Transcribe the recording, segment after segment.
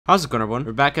How's it going, everyone?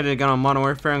 We're back at it again on Modern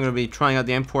Warfare. I'm going to be trying out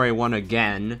the M4A1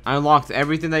 again. I unlocked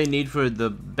everything that you need for the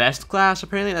best class,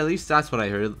 apparently. At least that's what I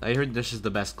heard. I heard this is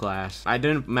the best class. I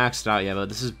didn't max it out yet, but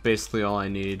this is basically all I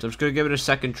need. So I'm just going to give it a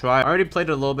second try. I already played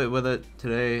a little bit with it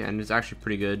today, and it's actually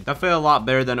pretty good. Definitely a lot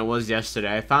better than it was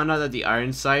yesterday. I found out that the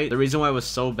iron sight, the reason why it was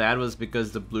so bad was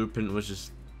because the blueprint was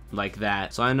just like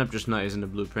that. So I ended up just not using the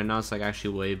blueprint. Now it's like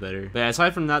actually way better. But yeah,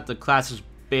 aside from that, the class is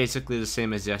basically the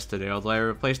same as yesterday, although I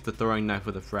replaced the throwing knife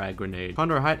with a frag grenade.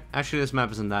 Condor height. Actually, this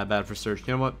map isn't that bad for search.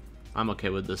 You know what? I'm okay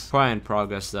with this. Probably in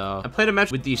progress though. I played a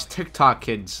match with these TikTok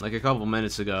kids like a couple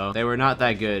minutes ago. They were not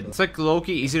that good. It's like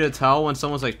low-key easy to tell when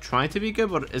someone's like trying to be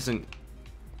good but isn't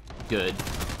good.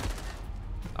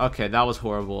 Okay, that was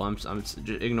horrible. I'm just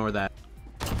ignore that.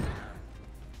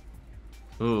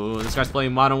 Ooh, this guy's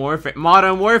playing Modern Warfare.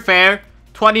 Modern Warfare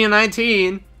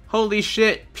 2019. Holy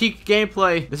shit, peak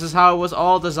gameplay. This is how it was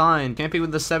all designed. Camping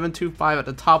with the 725 at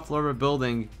the top floor of a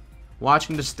building.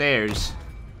 Watching the stairs.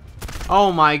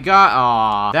 Oh my god.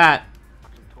 Aw,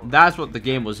 that's what the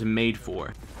game was made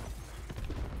for.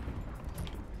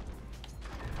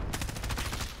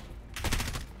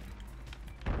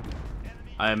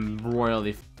 I'm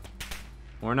royally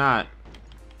or not.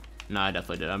 No, I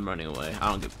definitely did. I'm running away.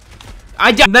 I don't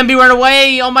give. Let me run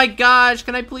away. Oh my gosh.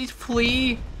 Can I please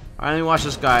flee? Alright, let me watch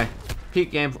this guy.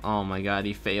 Peak game. Oh my god,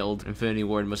 he failed. Infinity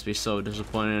Ward must be so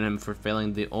disappointed in him for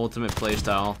failing the ultimate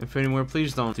playstyle. Infinity Ward,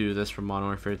 please don't do this for Modern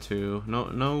Warfare 2.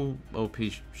 No OP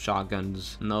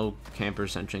shotguns. No camper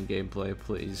centric gameplay,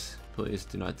 please. Please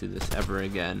do not do this ever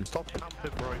again. Stop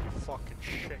camping, bro, you fucking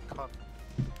shit cunt. What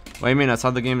do you mean? That's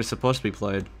how the game is supposed to be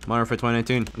played. Modern Warfare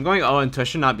 2019. I'm going into I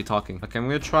should not be talking. Okay, I'm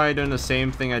gonna try doing the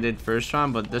same thing I did first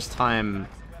round, but this time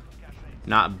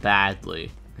not badly.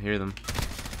 I hear them.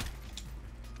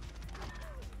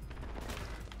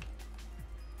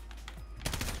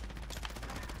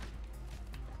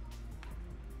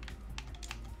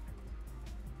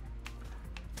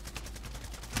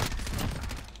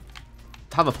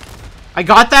 How the I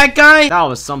got that guy? That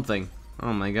was something.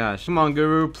 Oh my gosh. Come on,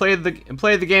 Guru. Play the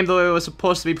game the way it was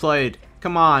supposed to be played.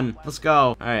 Come on. Let's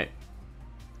go. Alright.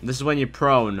 This is when you're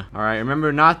prone. Alright,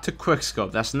 remember not to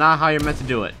quickscope. That's not how you're meant to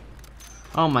do it.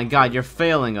 Oh my god, you're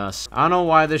failing us. I don't know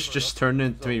why this just turned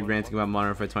into me ranting about Modern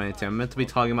Warfare 2010. I'm meant to be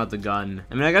talking about the gun.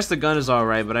 I mean, I guess the gun is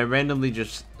alright, but I randomly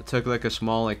just took like a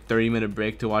small like 30-minute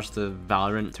break to watch the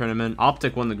Valorant tournament.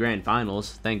 Optic won the grand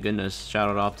finals. Thank goodness. Shout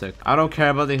out Optic. I don't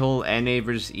care about the whole NA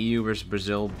versus EU versus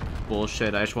Brazil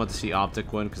bullshit. I just want to see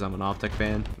Optic win because I'm an Optic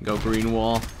fan. Go green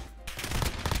wall.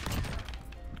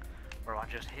 Bro, I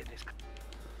just hit this.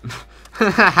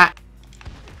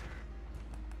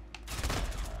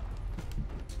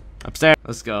 Upstairs.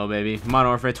 Let's go, baby. Modern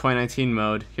Warfare 2019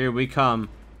 mode. Here we come.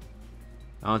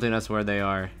 I don't think that's where they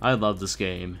are. I love this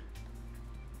game.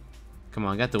 Come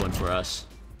on, get the win for us.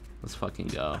 Let's fucking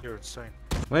go. You're insane.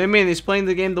 What do you mean? He's playing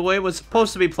the game the way it was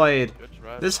supposed to be played.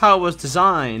 This is how it was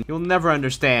designed. You'll never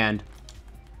understand.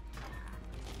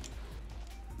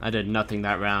 I did nothing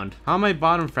that round. How am I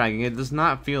bottom fragging? It does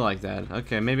not feel like that.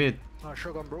 Okay, maybe it...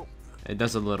 Shotgun, bro. It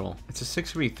does a little. It's a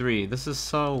 6v3. This is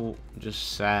so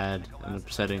just sad and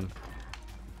upsetting.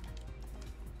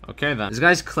 Okay then. This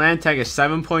guy's clan tag is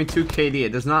 7.2 KD.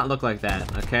 It does not look like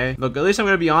that, okay? Look, at least I'm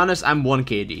gonna be honest, I'm 1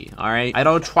 KD, alright? I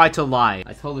don't try to lie.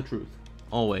 I tell the truth.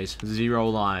 Always. Zero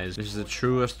lies. This is the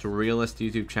truest, realest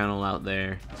YouTube channel out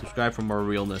there. Subscribe for more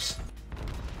realness.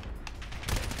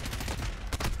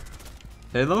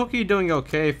 They're low-key doing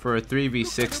okay for a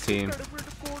 3v6 team.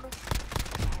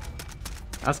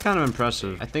 That's kind of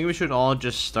impressive. I think we should all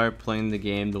just start playing the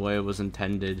game the way it was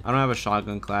intended. I don't have a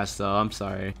shotgun class though, I'm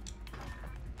sorry.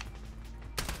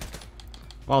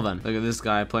 Well then, look at this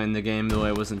guy playing the game the way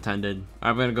it was intended.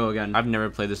 I'm gonna go again. I've never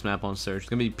played this map on search. It's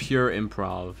gonna be pure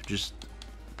improv. Just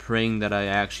praying that I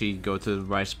actually go to the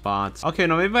right spots. Okay,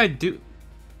 no, maybe I do.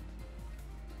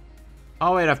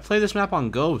 Oh wait, I've played this map on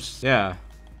Ghost. Yeah.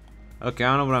 Okay,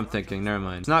 I don't know what I'm thinking. Never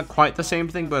mind. It's not quite the same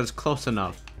thing, but it's close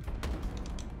enough.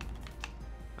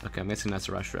 Okay, I'm guessing that's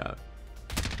a rush route.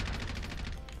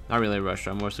 Not really a rush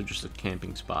route, more so just a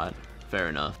camping spot. Fair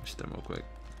enough. Just them real quick.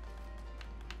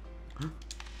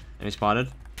 Any spotted?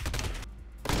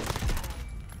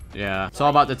 Yeah, it's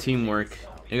all about the teamwork.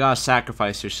 You gotta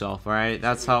sacrifice yourself, alright?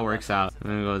 That's how it works out.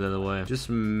 I'm gonna go the other way. Just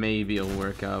maybe it'll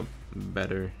work out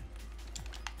better.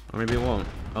 Or maybe it won't.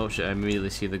 Oh shit, I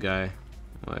immediately see the guy.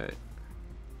 Wait.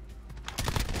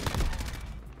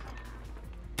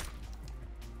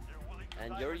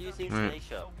 And you're using Right. Snake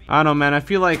Shop. I don't know, man. I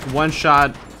feel like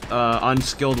one-shot,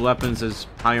 unskilled weapons is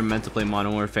how you're meant to play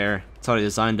Modern Warfare. That's how they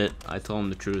designed it. I told him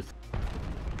the truth.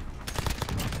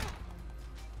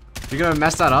 You're gonna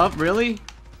mess that up? Really?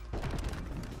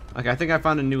 Okay, I think I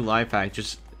found a new life hack.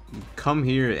 Just come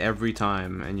here every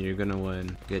time and you're gonna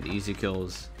win. Get easy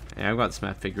kills. Yeah, I've got this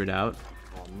map figured out.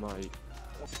 Oh my.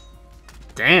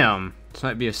 Damn! This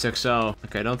might be a 6-0.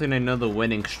 Okay, I don't think I know the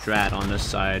winning strat on this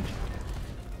side.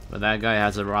 But that guy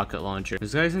has a rocket launcher.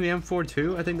 This guy's in the M4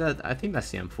 too? I think that's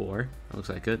the M4. It looks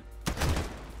like it.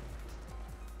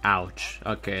 Ouch.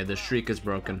 Okay, the streak is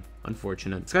broken.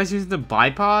 Unfortunate. This guy's using the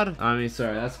bipod? I mean,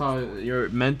 sorry, that's how you're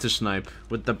meant to snipe.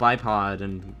 With the bipod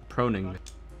and proning.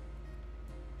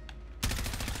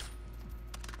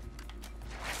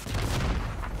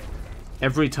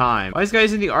 Every time. Why is this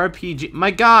guy's in the RPG? My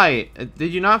guy!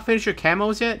 Did you not finish your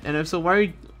camos yet? And if so,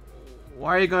 why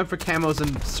are you going for camos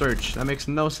and search? That makes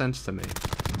no sense to me.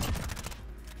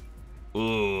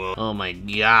 Ooh. Oh my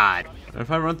god. What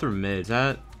if I run through mid? Is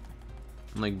that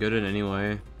like good in any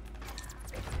way?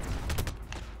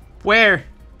 Where?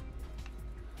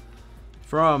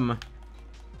 From?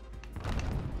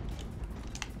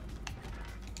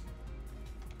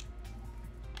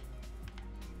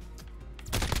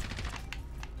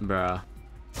 Bruh.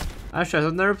 Actually,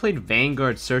 I've never played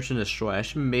Vanguard Search and Destroy. I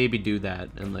should maybe do that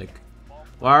and like...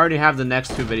 Well, I already have the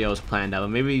next 2 videos planned out, but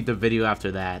maybe the video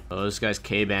after that. Oh, this guy's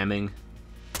𝙎𝙬𝙅𝙊𝙔𝙅𝙊𝙬𝙅.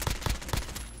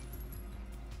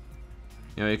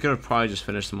 You know, you could have probably just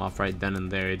finished him off right then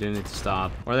and there. You didn't need to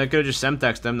stop. Or they could have just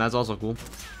semtexed him. That's also cool.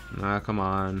 Nah, come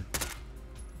on.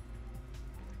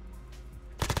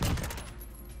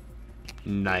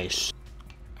 Nice.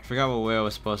 I forgot what way I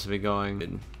was supposed to be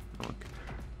going. Okay.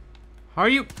 How are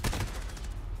you?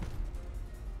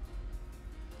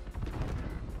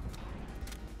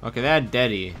 Okay, that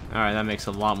Deddy. Alright, that makes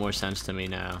a lot more sense to me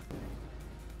now.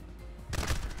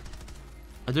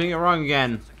 I'm doing it wrong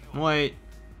again. Wait.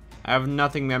 I have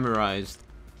nothing memorized.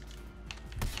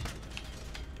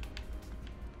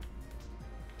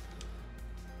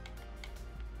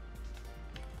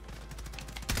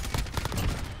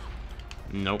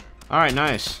 Nope. Alright,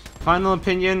 nice. Final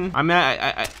opinion. I mean,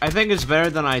 I think it's better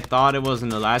than I thought it was in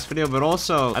the last video, but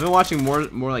also I've been watching more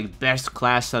like best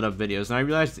class setup videos, and I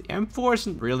realized the M4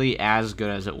 isn't really as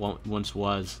good as it once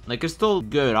was. Like, it's still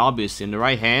good, obviously, in the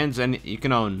right hands, and you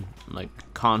can own like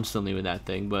constantly with that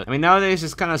thing. But I mean, nowadays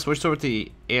it's kind of switched over to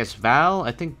the 𝙎𝙬𝙅𝙊𝙔𝙀𝘍.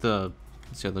 I think the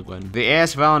what's the other gun? The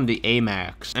𝙎𝙬𝙅𝙊𝙔𝙀 and the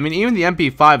AMAX. I mean, even the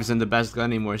MP5 isn't the best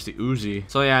gun anymore. It's the Uzi.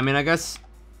 So yeah, I mean, I guess.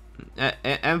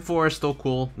 M4 is still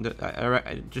cool.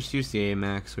 I just use the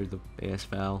AMAX or the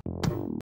𝙎𝙬𝙅𝙊𝙔𝙀.